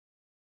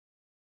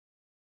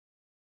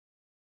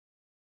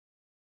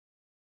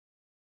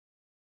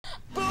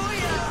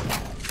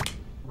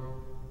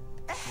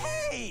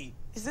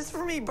Is this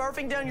for me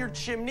barfing down your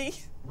chimney?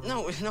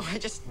 No, I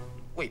just...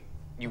 Wait,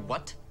 you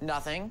what?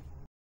 Nothing.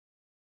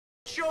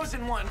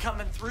 Chosen one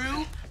coming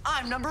through.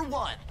 I'm number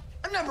one.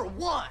 I'm number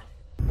one.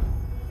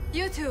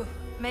 You two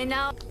may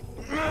now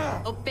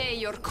obey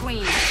your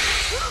queen.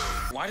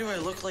 Why do I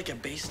look like a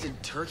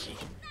basted turkey?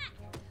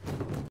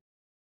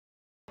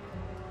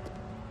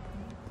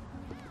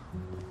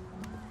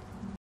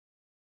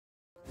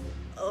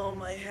 Oh,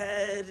 my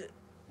head.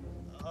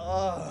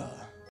 Ugh.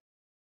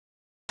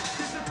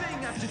 It's the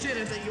thing after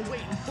dinner that you're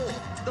waiting for.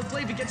 The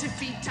flavor gets your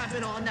feet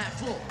tapping on that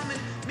floor.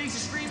 Makes you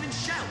scream and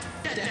shout.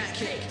 Get that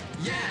cake.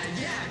 Yeah,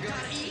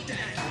 gotta eat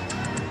that.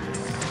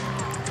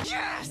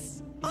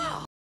 Yes!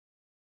 Oh.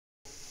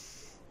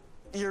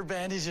 Your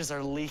bandages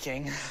are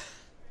leaking.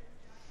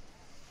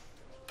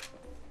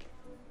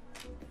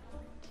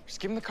 Just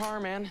give him the car,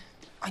 man.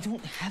 I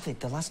don't have it.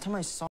 The last time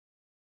I saw...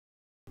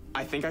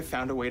 I think I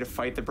found a way to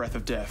fight the breath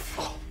of death.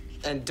 Oh,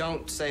 and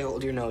don't say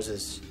hold your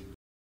noses.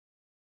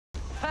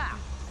 Ha!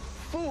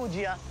 Fooled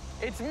ya.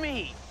 It's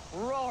me,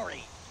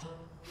 Rory.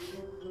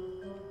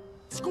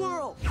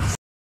 Squirrel!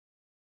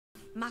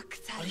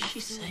 What is she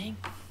saying?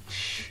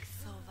 Shh.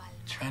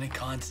 Trying to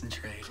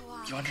concentrate.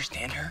 You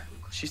understand her?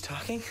 She's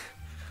talking?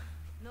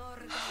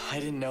 I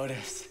didn't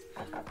notice.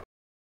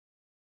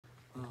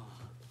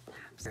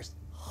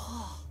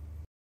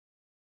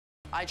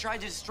 I tried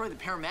to destroy the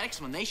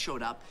paramedics when they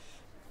showed up,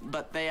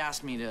 but they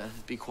asked me to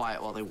be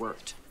quiet while they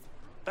worked.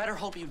 Better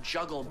hope you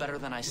juggle better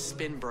than I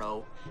spin,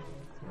 bro.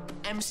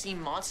 MC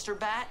Monster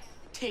Bat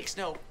takes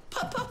no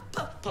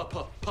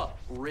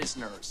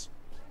Rizners.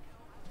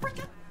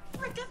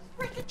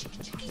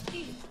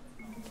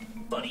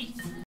 Buddy.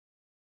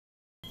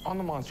 On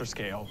the monster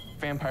scale,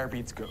 vampire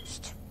beats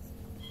ghost.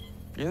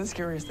 You're the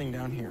scariest thing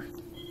down here.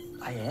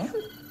 I am?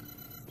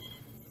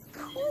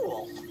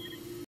 Cool.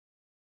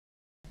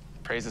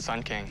 Praise the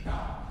Sun King.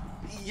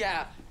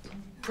 Yeah,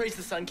 praise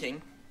the Sun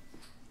King.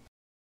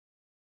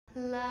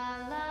 La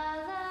la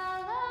la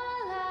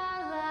la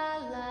la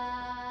la.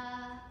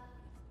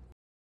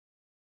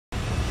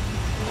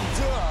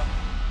 Duh.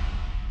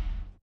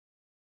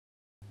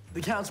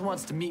 The Count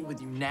wants to meet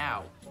with you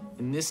now.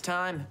 And this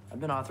time, I've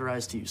been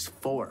authorized to use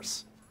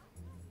force.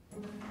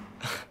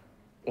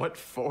 What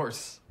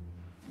force?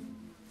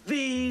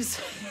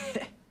 These.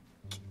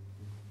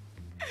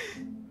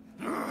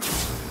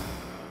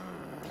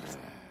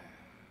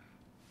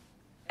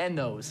 And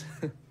those.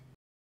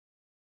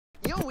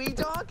 Yo,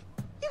 E-Dog,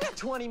 you got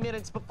 20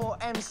 minutes before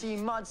MC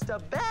Monster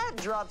Bad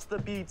drops the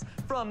beats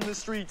from the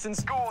streets and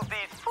schools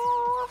these.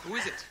 Who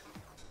is it?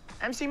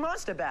 MC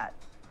Monster Bat.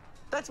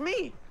 That's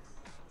me.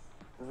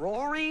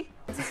 Rory.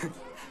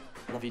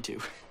 Love you too.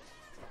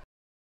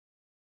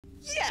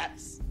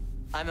 Yes!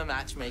 I'm a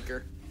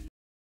matchmaker.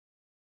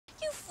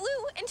 You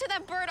flew into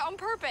that bird on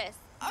purpose.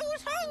 I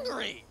was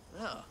hungry.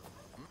 Oh.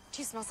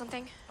 Do you smell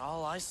something?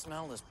 All I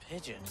smell is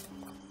pigeon.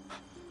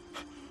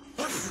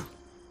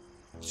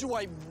 Do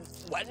I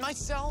wet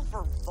myself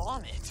or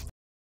vomit?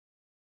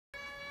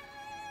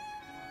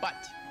 What?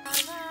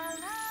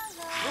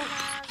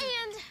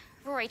 And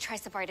Rory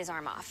tries to bite his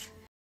arm off.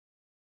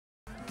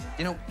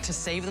 You know, to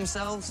save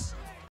themselves?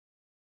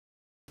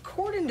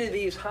 According to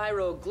these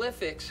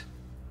hieroglyphics,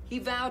 he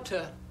vowed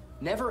to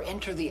never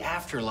enter the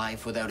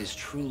afterlife without his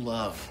true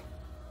love.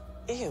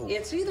 Ew.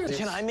 It's either this...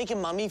 Can I make a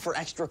mummy for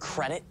extra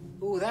credit?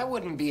 Ooh, that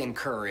wouldn't be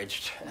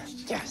encouraged.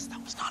 Yes,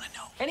 that was not a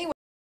no. Anyway...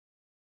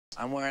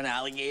 I'm wearing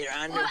alligator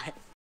underwear.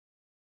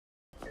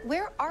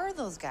 Where are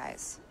those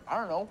guys? I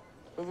don't know.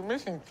 We've been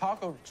missing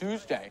Taco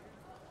Tuesday.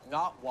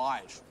 Not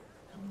wise.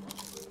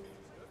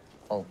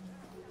 Oh,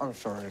 I'm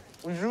sorry.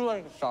 Would you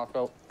like a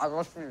taco? I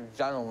must be a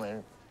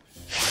gentleman.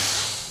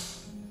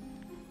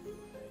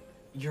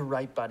 You're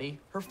right, buddy.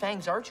 Her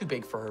fangs are too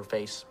big for her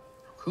face.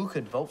 Who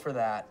could vote for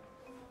that?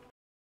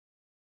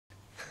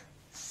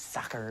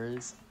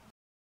 Suckers.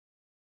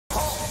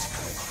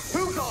 Halt!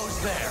 Who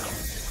goes there?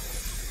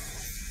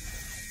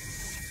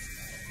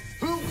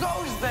 Who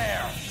goes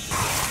there?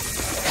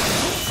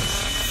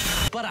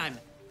 But I'm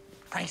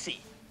pricey.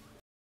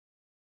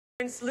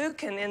 Prince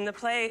Lucan in the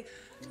play.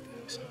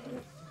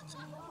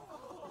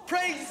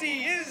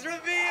 Pricey is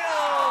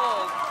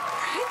revealed!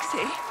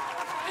 Trixie?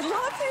 I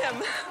love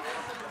him.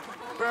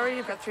 Rory,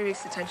 you've got 3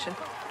 weeks detention.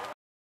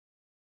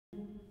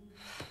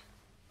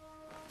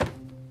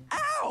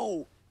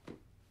 Ow!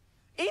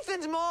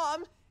 Ethan's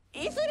mom!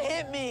 Ethan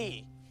hit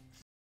me!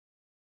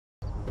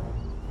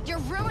 You're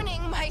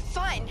ruining my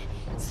fun.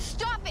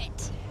 Stop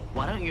it.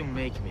 Why don't you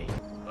make me?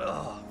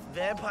 Ugh,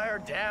 vampire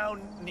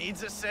down,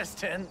 needs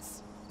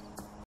assistance.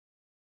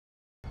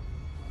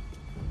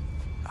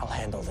 I'll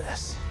handle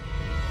this.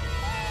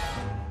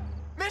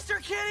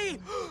 Mr.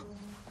 Kitty!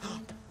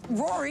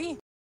 Rory!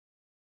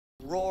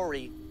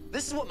 Rory.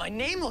 This is what my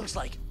name looks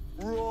like.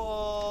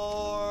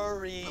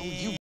 Rory. Oh,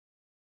 you...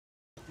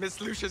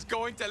 Miss Lucia's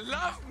going to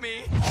love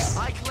me.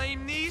 I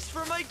claim these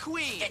for my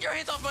queen. Get your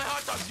hands off my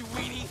hot dogs, you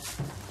weenie.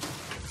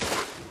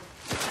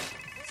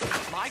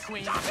 My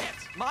queen. Stop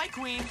it! My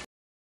queen.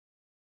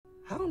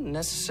 How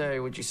necessary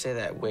would you say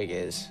that wig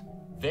is?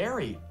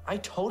 Very. I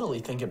totally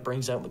think it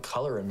brings out the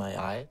color in my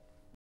eye.